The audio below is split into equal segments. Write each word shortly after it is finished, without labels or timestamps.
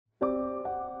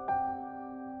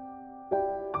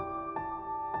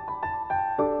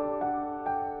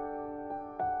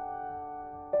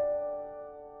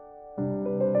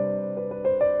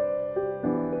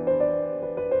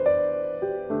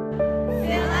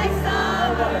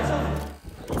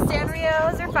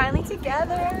bros are finally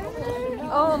together.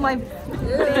 Oh my baby.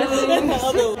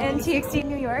 And TXT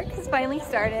New York has finally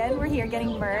started. We're here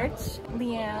getting merch.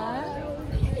 Leanna,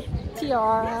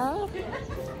 Tiara,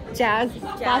 Jazz,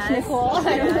 Nicole,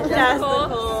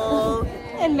 Nicole,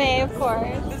 and May, of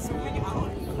course.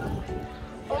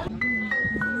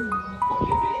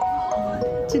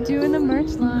 To do in the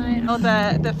merch line. Oh,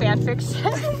 the fanfics.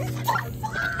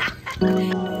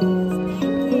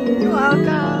 You're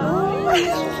welcome.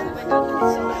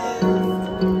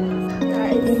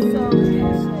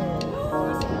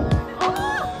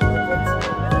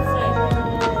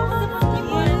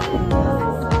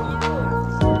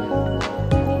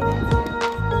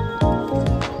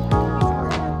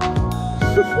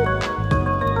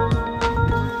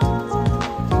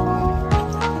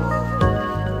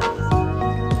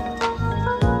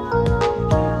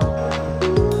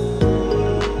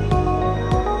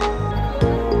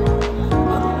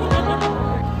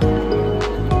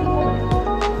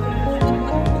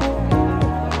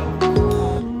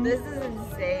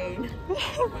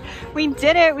 We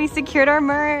did it! We secured our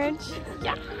merch!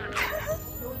 Yeah!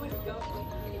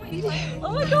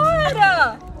 Oh my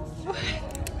god!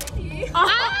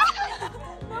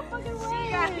 No fucking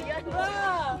way!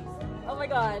 Oh my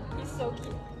god, he's so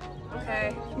cute.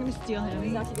 Okay. I'm gonna steal him.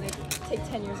 He's actually gonna take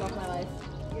 10 years off my life.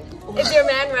 Is your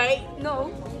man right?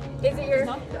 No. Is it your...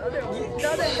 Not the other one. The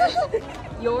other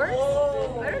one. Yours?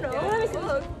 Oh, I don't know. Let me see.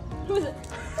 Look. Who is it?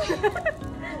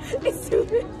 It's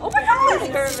stupid. Oh my god!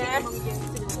 It's her man.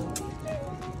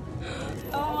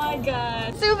 Oh my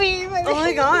god. Subi! Oh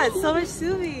my god, so much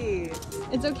Subi.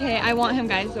 It's okay, I want him,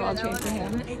 guys, so I'll trade for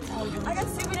him. I got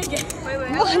Subi again. Wait,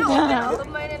 What the hell? Oh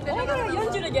my god,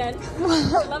 Yeonjun again.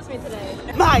 Loves me today.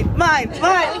 Mine!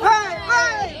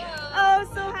 Oh,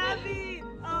 so happy!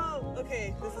 Oh,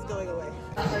 okay, this is going away.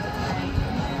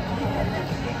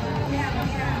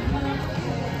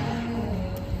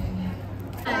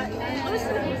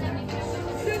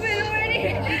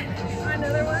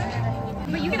 Another one?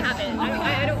 But you can have it.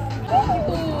 I don't.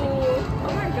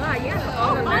 Oh my god, yeah.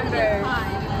 I'll remember.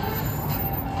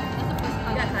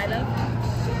 You got high though?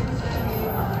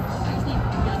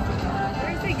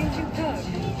 Where's the Yeonjun cook?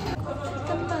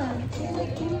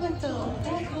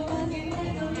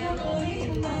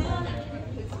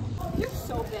 You're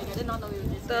so big. I did not know you were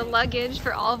this The luggage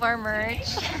for all of our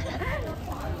merch.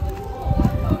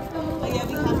 Oh yeah,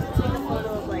 we have to take a photo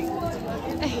of like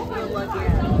your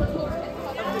luggage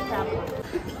of the capital.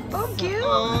 Oh, cute.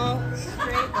 Oh,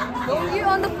 You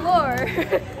on the floor.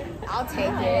 I'll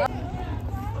take it.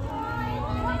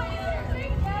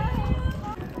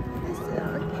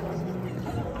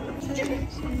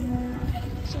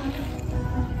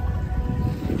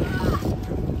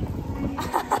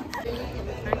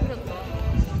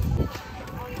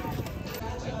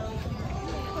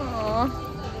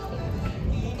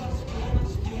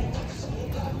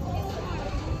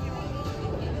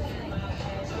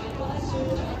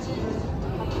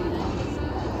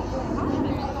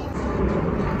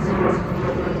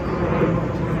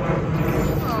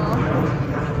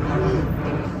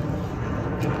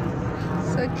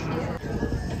 So cute.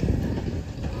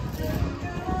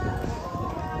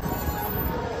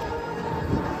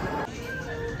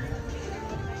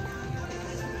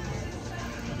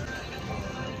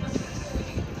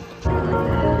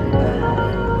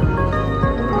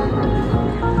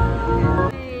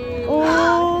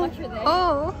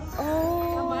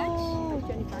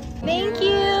 Thank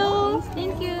you.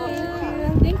 Thank you.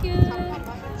 Thank you.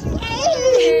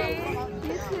 Yay!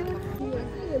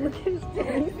 Look at his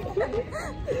face.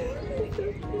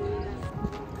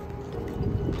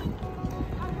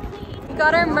 We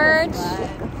got our merch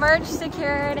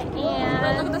secured, and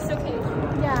Look at the suitcase.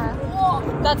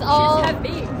 yeah, that's all. She's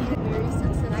heavy. Very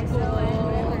successful.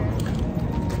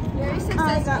 Very successful.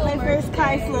 I got my first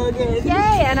Kai slogan.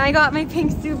 Yay! And I got my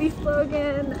pink Subi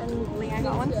slogan, and Leanne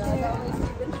got one too.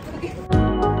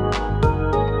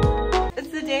 It's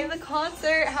the day of the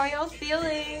concert. How are y'all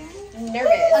feeling?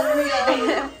 Nervous.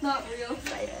 Unreal. Not real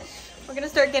excited. We're gonna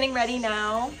start getting ready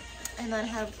now, and then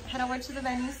head over to the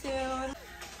venue soon.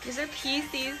 These are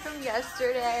PCs from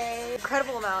yesterday.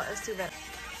 Incredible amount of student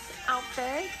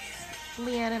outfits.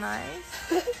 Leanne and I.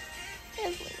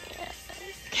 Here's Leanne.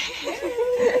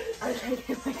 I'm trying to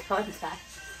get my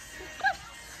contacts.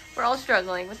 We're all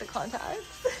struggling with the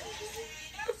contacts.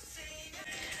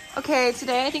 Okay,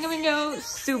 today I think I'm gonna go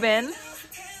Subin.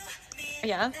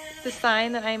 Yeah, the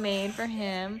sign that I made for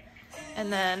him.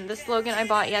 And then the slogan I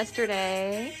bought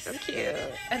yesterday. So cute.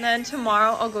 And then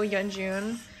tomorrow I'll go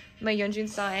Yeonjun. My Yeonjun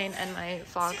sign and my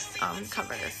Fox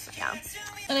covers. Yeah.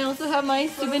 And I also have my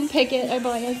Subin Picket I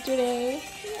bought yesterday.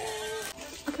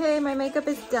 Okay, my makeup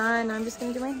is done. I'm just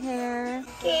gonna do my hair.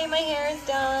 Okay, my hair is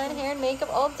done. Hair and makeup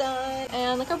all done.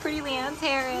 And look how pretty Leanne's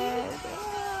hair is.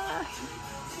 Yeah.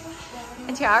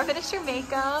 And Tiara finished her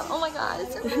makeup. Oh my god,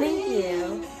 it's so pretty. Thank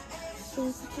you.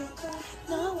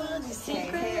 No one is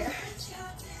secret.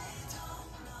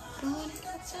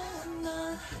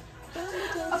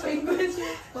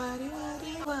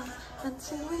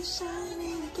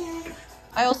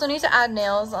 I also need to add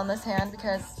nails on this hand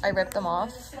because I ripped them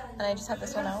off and I just have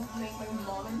this one out.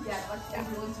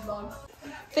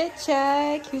 Fit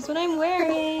check. Here's what I'm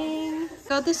wearing.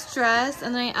 Got this dress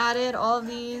and then I added all of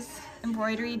these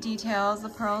embroidery details, the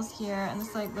pearls here, and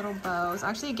this like little bow. It's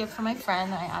actually a gift from my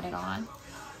friend that I added on.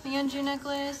 My Yeonju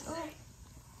necklace. Oh.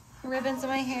 Ribbons in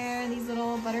my hair, these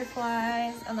little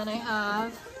butterflies, and then I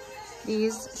have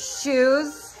these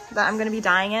shoes that I'm gonna be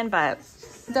dyeing in, but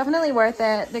definitely worth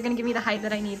it. They're gonna give me the height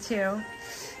that I need to.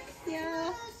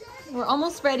 Yeah, we're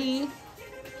almost ready.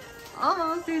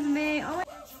 Almost. There's May. Oh my.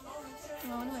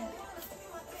 Oh, no.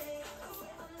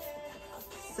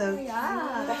 So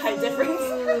Yeah. the height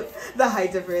difference. The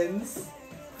height difference.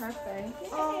 Perfect.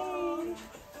 Oh.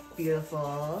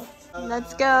 Beautiful.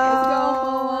 Let's go.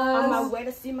 On my way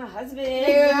to see my husband.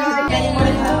 Okay,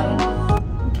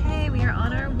 we are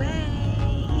on our way.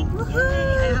 Yay.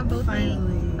 I have both my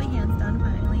hands done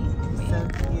finally. So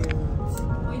cute.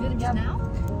 Oh, you did it now?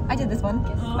 I did this one.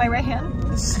 My right hand.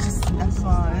 It's just have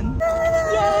fun.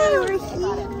 Yay, we're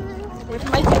here. With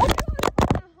my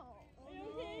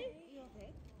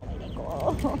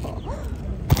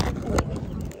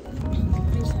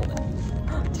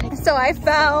So I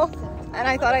fell and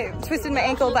I thought I twisted my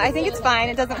ankle, but I think it's fine.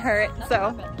 It doesn't hurt.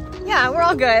 So yeah, we're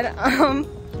all good.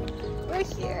 We're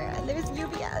here and there's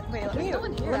UBS. Wait, let me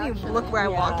look where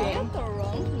I'm walking. The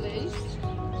wrong place.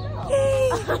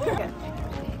 Yay!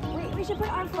 Wait, we should put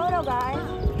our photo, guys.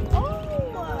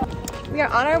 We are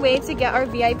on our way to get our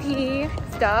VIP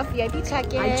stuff, VIP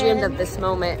check-in. I dreamed of this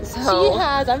moment, so. She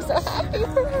has. I'm so happy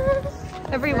for her.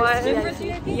 Everyone.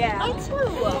 Yeah. I too.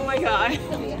 Oh my god.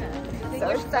 So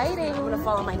exciting. I'm gonna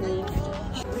fall on my knee.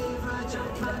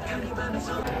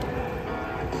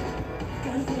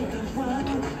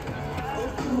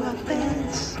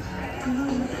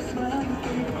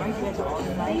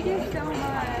 Thank you so much.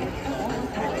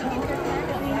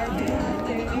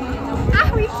 Ah,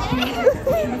 we did it!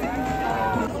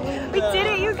 We did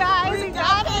it, you guys! We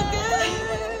got it!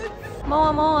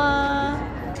 Moa Moa!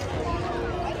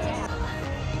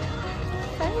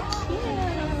 So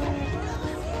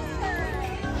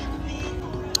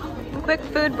cute! Quick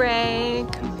food break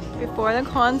before the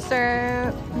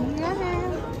concert. Yeah.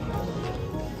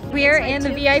 We are in the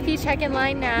VIP check-in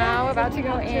line now. We're about to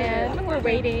go in. We're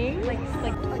waiting.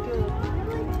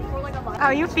 How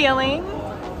are you feeling?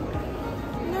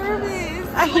 Nervous.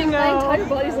 I know. My entire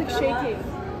body's like shaking.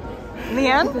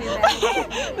 Leanne?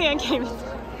 Leanne came.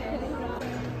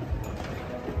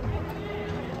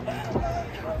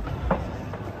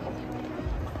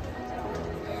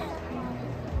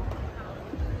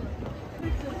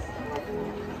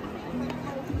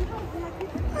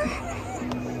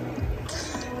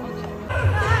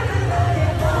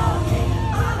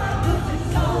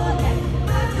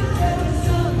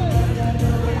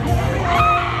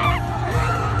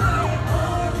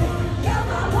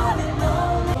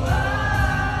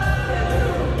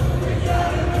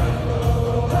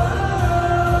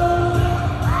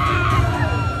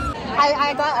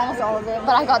 I got almost all of it,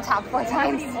 but I got tapped 4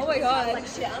 times. Oh my god.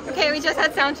 Okay, we just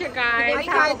had sound check, guys.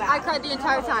 I cried the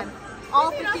entire time.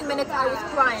 All 15 minutes I was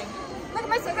crying. Look at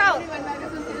my sprout.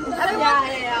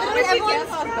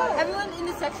 Everyone in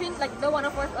the section, like the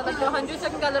 104, or like the 100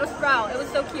 section got a little sprout. It was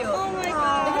so cute. Oh my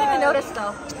god. They didn't even notice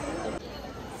though.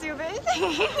 Stupid.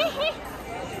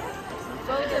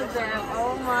 Both of them.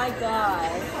 Oh my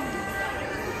god.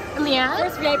 Leanne?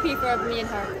 First VIP for me and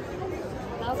her.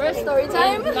 First story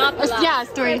time? Not the last. Yeah,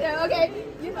 story. Okay.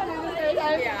 You thought it was story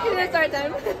time. Yeah. You did story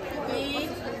time.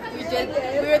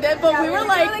 We were there, but we were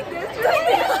like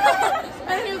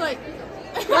and he was like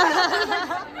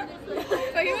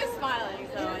but he was smiling,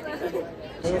 so I think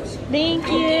Thank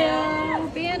you.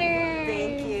 Banner.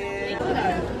 Thank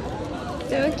you.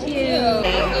 So cute.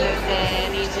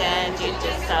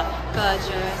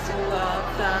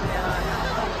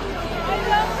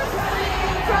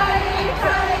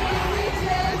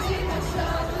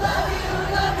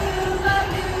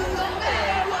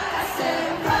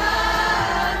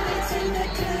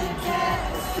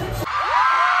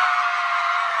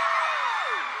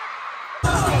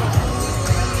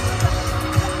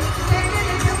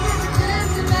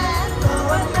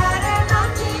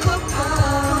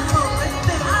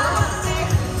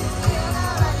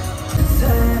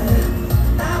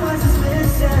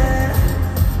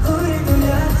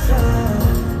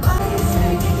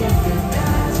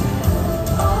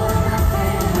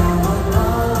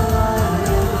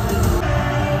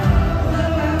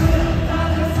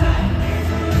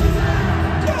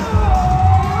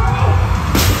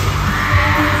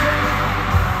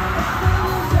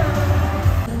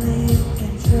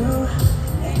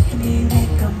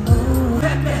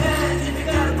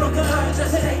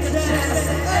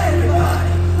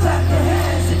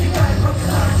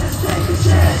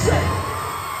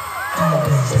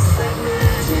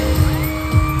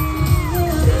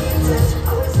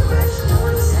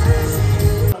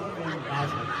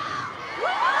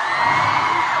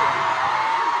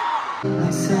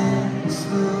 sense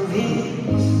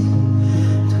movies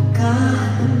또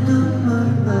가는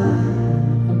눈물만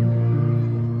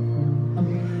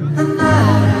난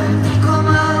나를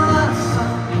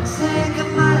고마웠어 생각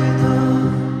말도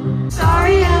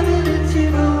Sorry I'm a little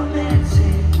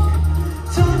romantic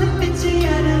손은 믿지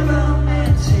않은 romantic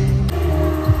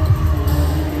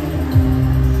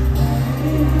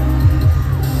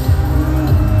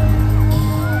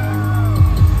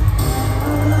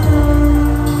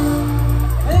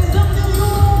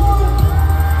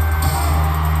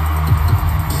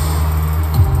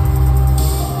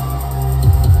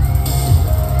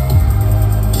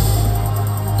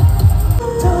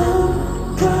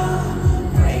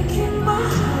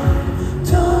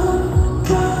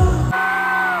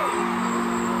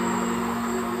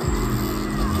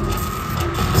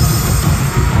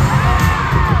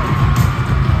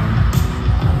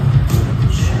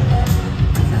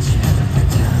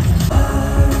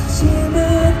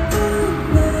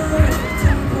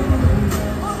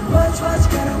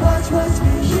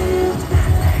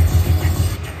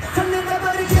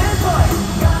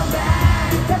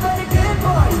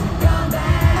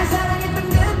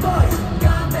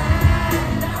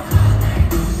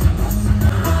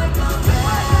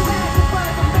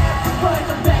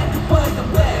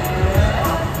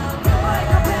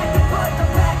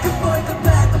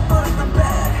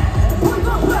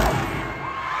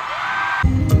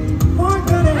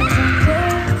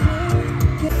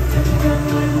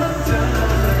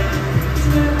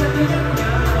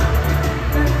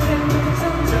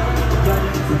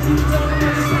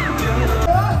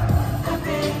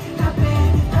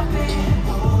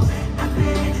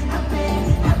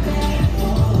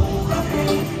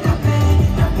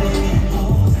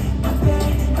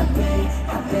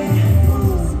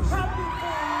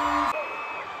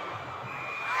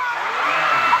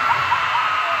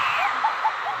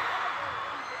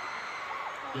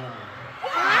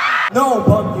No,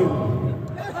 bump you.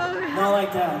 Not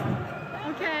like that.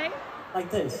 Okay.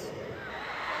 Like this.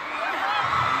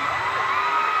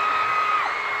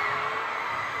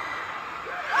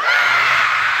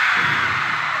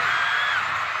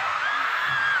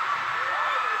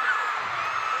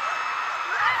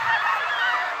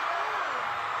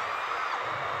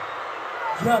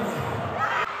 Yummy.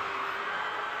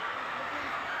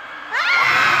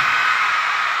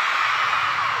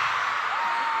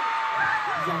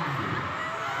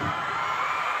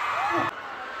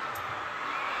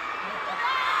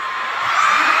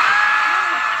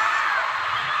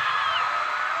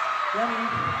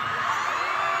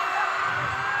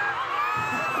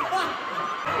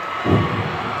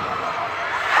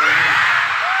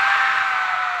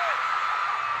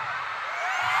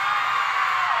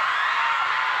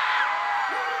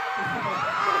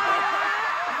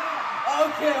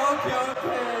 Okay.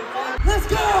 Let's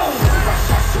go!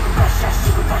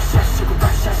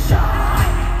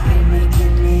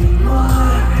 Give me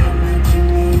more.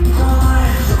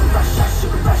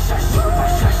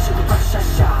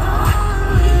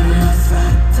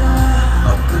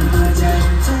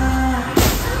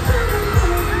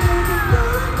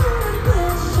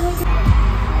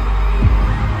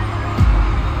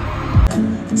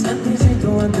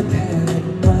 잠들지도 않는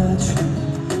패닉 맞춰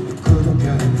구름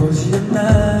별을 보지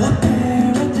않나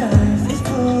Paradise is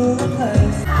full of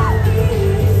lies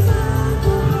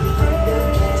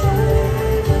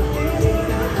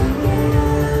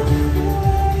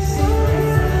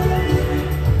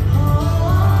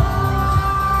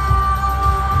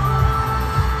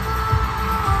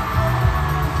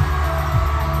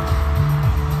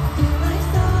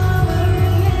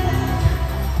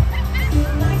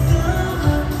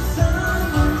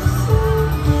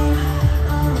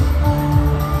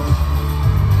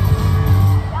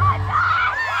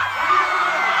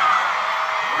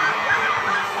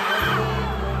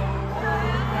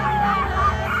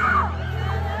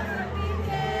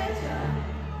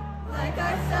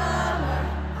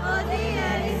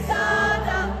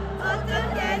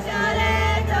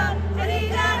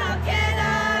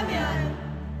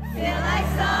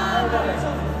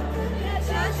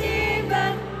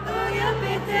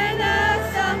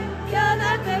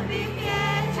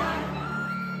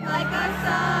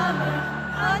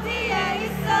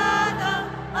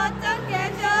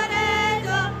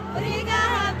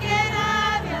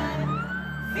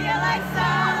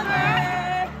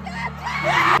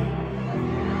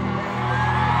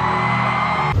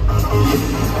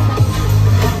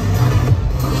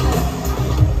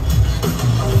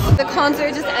The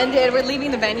concert just ended. We're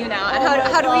leaving the venue now. And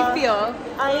how do we feel?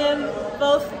 I am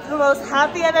both the most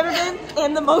happy I've ever been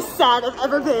and the most sad I've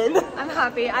ever been. I'm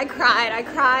happy. I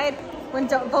cried. when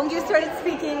Bongyu started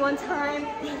speaking one time,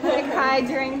 I cried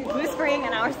during Blue Spring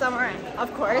and Our Summer,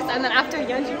 of course, and then after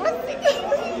Yeonjun was singing.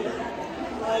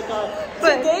 Oh my god.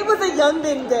 But today was a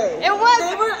Yeonbin day. It was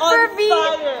They were for on me.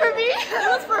 fire. For me. It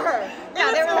was for her.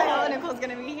 Yeah, they were like, oh, Nicole's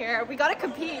gonna be here. We gotta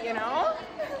compete, you know?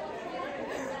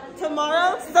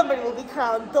 Tomorrow, somebody will be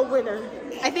crowned the winner.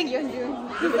 I think Yeonjun.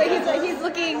 He's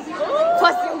looking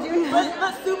plus Yeonjun.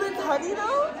 But Subin's honey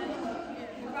though?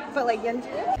 But like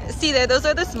Yeonjun. See there, those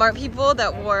are the smart people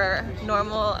that wore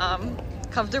normal,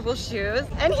 comfortable shoes.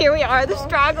 And here we are, the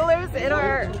stragglers in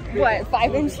our, what,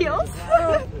 5-inch heels?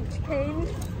 Pain.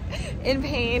 In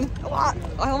pain. Oh,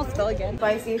 I almost fell again.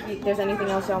 Bice, if there's anything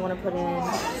else y'all want to put in,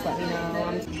 just let me know.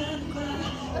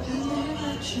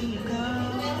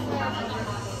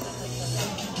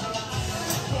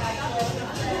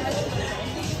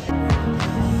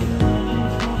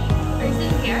 Are you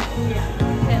sitting here? Yeah.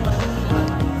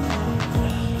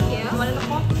 Yeah. One in the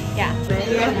hole? Yeah.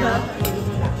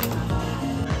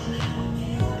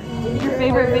 Your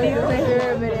favorite video? My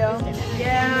favorite video.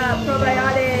 Yeah,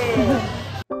 probiotic.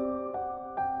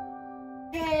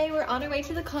 Okay, we're on our way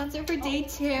to the concert for day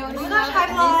 2. Oh my gosh, hi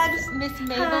vlogs! Miss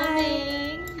Mabel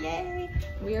Ming. Yay!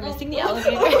 We are missing the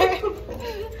elevator.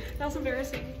 That was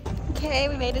embarrassing. Okay,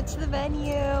 we made it to the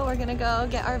venue. We're gonna go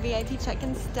get our VIP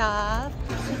check-in stuff.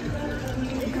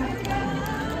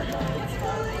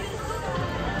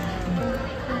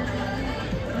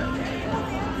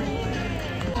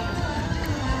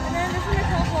 And then this is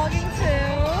Nicole vlogging too.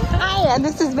 Hi, and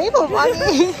this is Mabel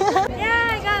vlogging.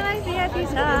 Yeah, I got my VIP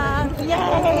stuff.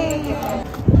 Yay!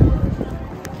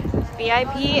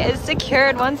 VIP is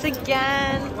secured once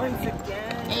again.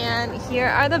 And here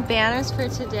are the banners for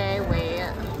today. Wait.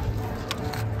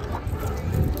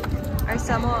 Our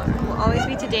summer will always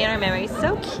be today in our memories.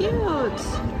 So cute. I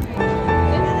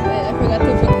forgot to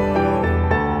put.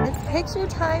 It's picture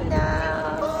time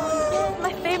now.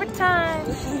 My favorite time.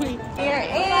 We're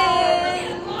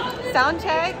in sound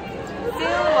check soon.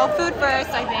 Well, food first,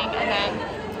 I think, and then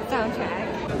sound check.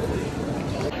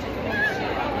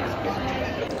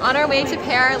 On our way to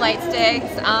pair our light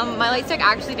sticks. My light stick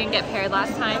actually didn't get paired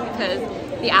last time because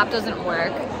the app doesn't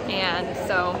work, and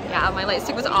so yeah, my light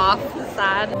stick was off.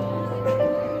 Sad.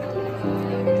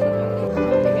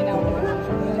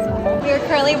 We are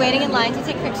currently waiting in line to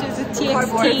take pictures with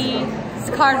TXT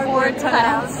cardboard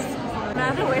cutouts.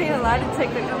 Now they're waiting in line to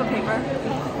take pictures of paper.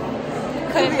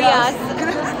 Could it be us?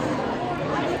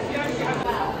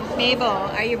 Mabel,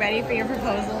 are you ready for your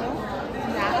proposal?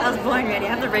 I was born ready. I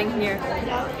have the ring here.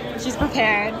 She's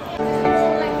prepared.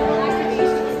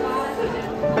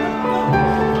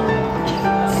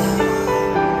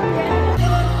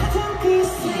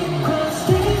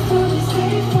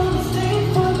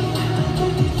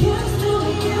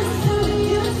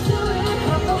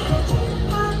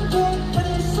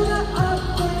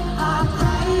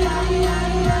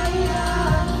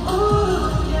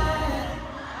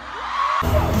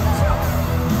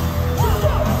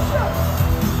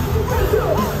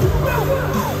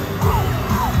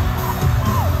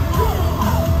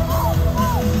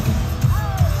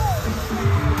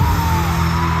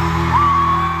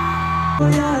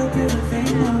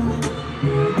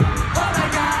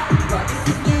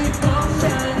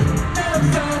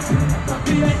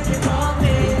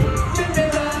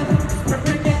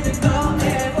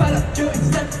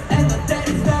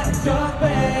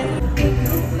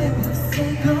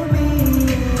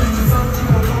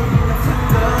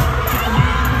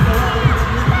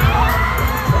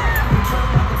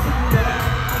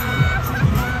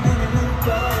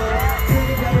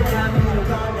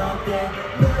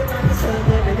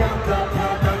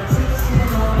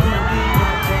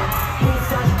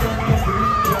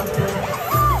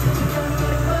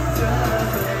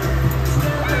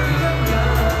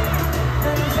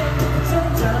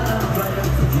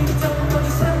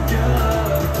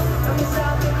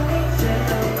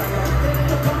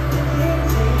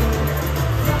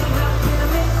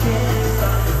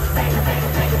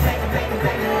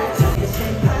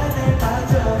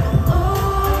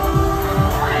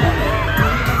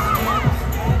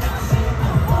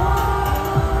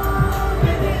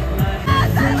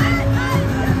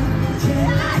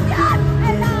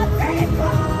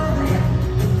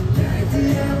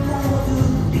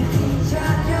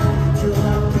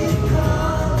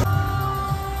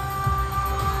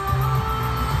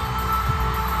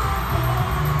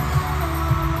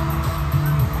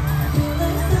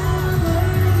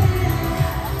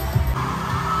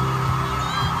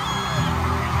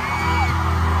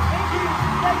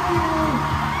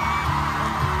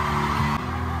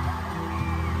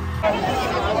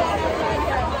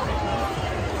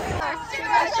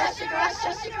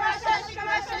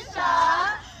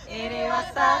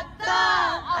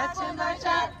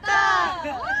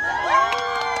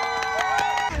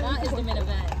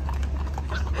 event.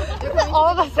 All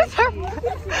of us are.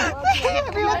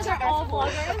 Everyone's all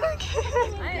vloggers.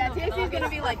 Yeah, TXT is gonna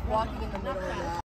be like walking in the middle of that.